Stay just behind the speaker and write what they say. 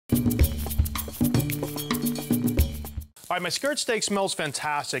All right, my skirt steak smells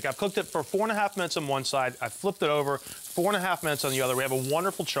fantastic. I've cooked it for 4.5 minutes on one side. I flipped it over, 4.5 minutes on the other. We have a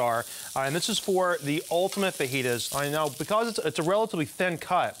wonderful char, and this is for the ultimate fajitas. I know, because it's a relatively thin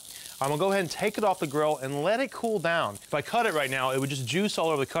cut, I'm gonna go ahead and take it off the grill and let it cool down. If I cut it right now, it would just juice all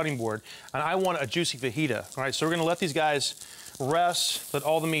over the cutting board, and I want a juicy fajita. All right, so we're gonna let these guys rest, let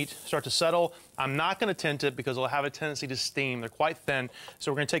all the meat start to settle. I'm not gonna tint it because it'll have a tendency to steam. They're quite thin,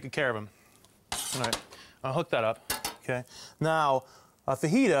 so we're gonna take good care of them. All right, I'll hook that up. Okay. Now, a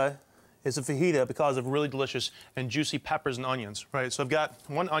fajita is a fajita because of really delicious and juicy peppers and onions, right? So I've got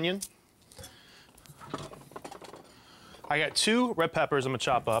 1 onion. I got 2 red peppers I'm gonna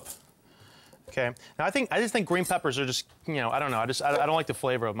chop up. Okay. Now I just think green peppers are just, you know, I don't know. I don't like the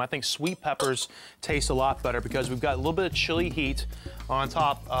flavor of them. I think sweet peppers taste a lot better because we've got a little bit of chili heat on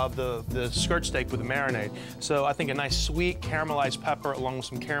top of the skirt steak with the marinade. So I think a nice sweet caramelized pepper along with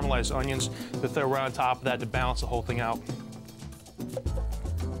some caramelized onions to throw right on top of that to balance the whole thing out.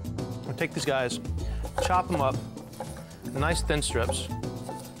 I'll take these guys, chop them up, nice thin strips.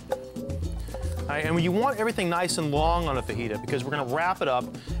 Right, and you want everything nice and long on a fajita because we're gonna wrap it up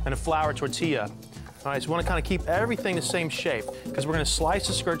in a flour tortilla. All right, so we wanna kinda keep everything the same shape because we're gonna slice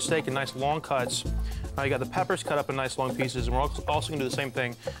the skirt steak in nice long cuts. You got the peppers cut up in nice long pieces, and we're also gonna do the same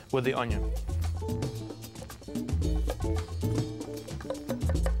thing with the onion.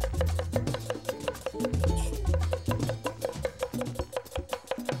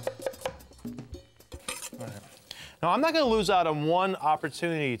 Now, I'm not gonna lose out on one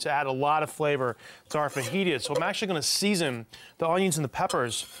opportunity to add a lot of flavor to our fajitas, so I'm actually gonna season the onions and the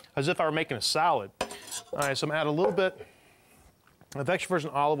peppers as if I were making a salad. All right, so I'm gonna add a little bit of extra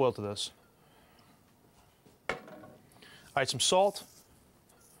virgin olive oil to this. All right, some salt,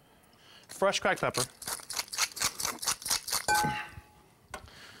 fresh cracked pepper,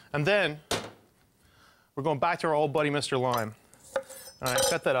 and then we're going back to our old buddy, Mr. Lime. All right,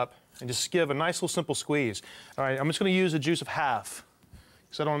 cut that up. And just give a nice little simple squeeze. All right, I'm just gonna use the juice of half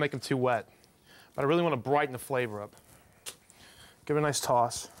because I don't wanna make them too wet. But I really wanna brighten the flavor up. Give it a nice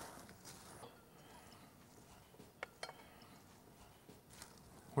toss.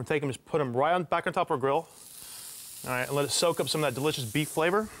 We're taking them, just put them right back on top of our grill. All right, and let it soak up some of that delicious beef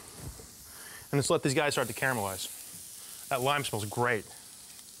flavor. And just let these guys start to caramelize. That lime smells great.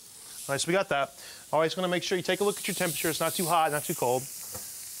 All right, so we got that. Always gonna make sure you take a look at your temperature. It's not too hot, not too cold.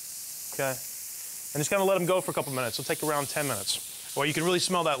 Okay, and just kind of let them go for a couple minutes. It'll take around 10 minutes. Well, you can really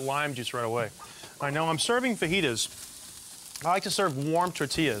smell that lime juice right away. All right, now I'm serving fajitas. I like to serve warm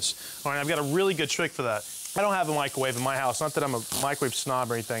tortillas. All right, I've got a really good trick for that. I don't have a microwave in my house. Not that I'm a microwave snob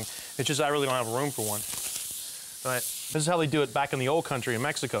or anything. It's just I really don't have room for one. All right, this is how they do it back in the old country in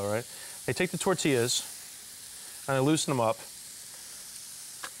Mexico, right? They take the tortillas and they loosen them up.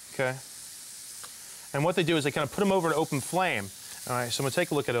 Okay, and what they do is they kind of put them over an open flame. All right, so I'm gonna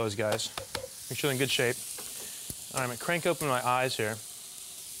take a look at those guys. Make sure they're in good shape. All right, I'm gonna crank open my eyes here.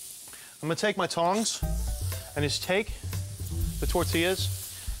 I'm gonna take my tongs and just take the tortillas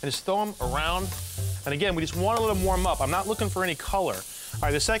and just throw them around. And again, we just want to let them warm up. I'm not looking for any color. All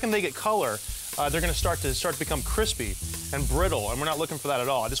right, the second they get color, they're gonna start to become crispy and brittle, and we're not looking for that at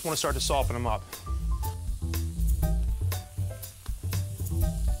all. I just wanna start to soften them up.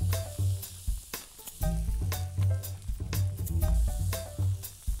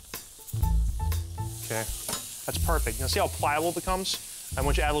 Okay, that's perfect. Now see how pliable it becomes? And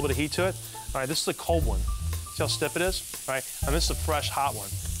once you add a little bit of heat to it, all right, this is a cold one. See how stiff it is? All right, and this is a fresh, hot one.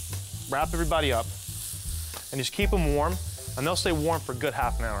 Wrap everybody up and just keep them warm, and they'll stay warm for a good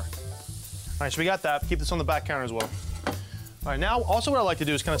half an hour. All right, so we got that. Keep this on the back counter as well. All right, now also what I like to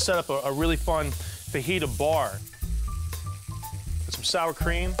do is kind of set up a really fun fajita bar. Put some sour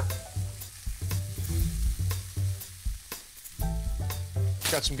cream.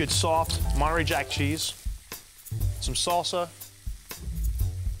 Got some good soft Monterey Jack cheese, some salsa,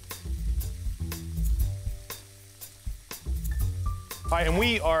 all right, and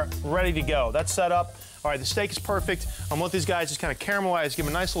we are ready to go. That's set up. All right, the steak is perfect. I'm gonna let these guys just kind of caramelize, give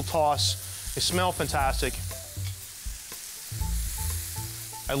them a nice little toss. They smell fantastic.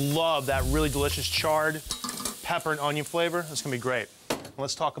 I love that really delicious charred pepper and onion flavor. That's gonna be great.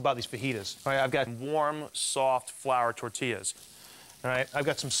 Let's talk about these fajitas. All right, I've got warm, soft flour tortillas. All right, I've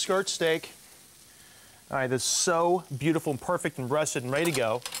got some skirt steak. All right, that's so beautiful and perfect and rested and ready to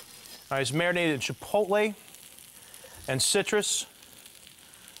go. All right, it's marinated in chipotle and citrus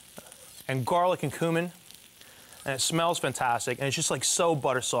and garlic and cumin, and it smells fantastic, and it's just like so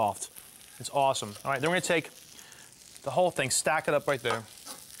butter soft. It's awesome. All right, then we're gonna take the whole thing, stack it up right there.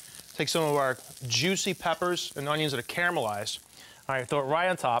 Take some of our juicy peppers and onions that are caramelized. All right, throw it right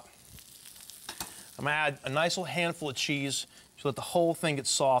on top. I'm gonna add a nice little handful of cheese to let the whole thing get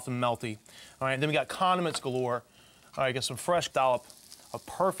soft and melty. All right, then we got condiments galore. All right, get some fresh dollop of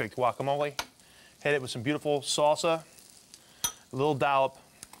perfect guacamole. Hit it with some beautiful salsa, a little dollop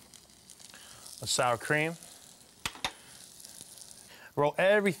of sour cream. Roll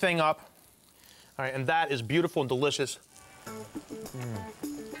everything up. All right, and that is beautiful and delicious.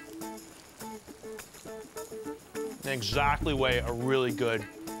 Exactly the way a really good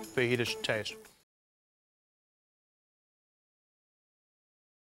fajita should taste.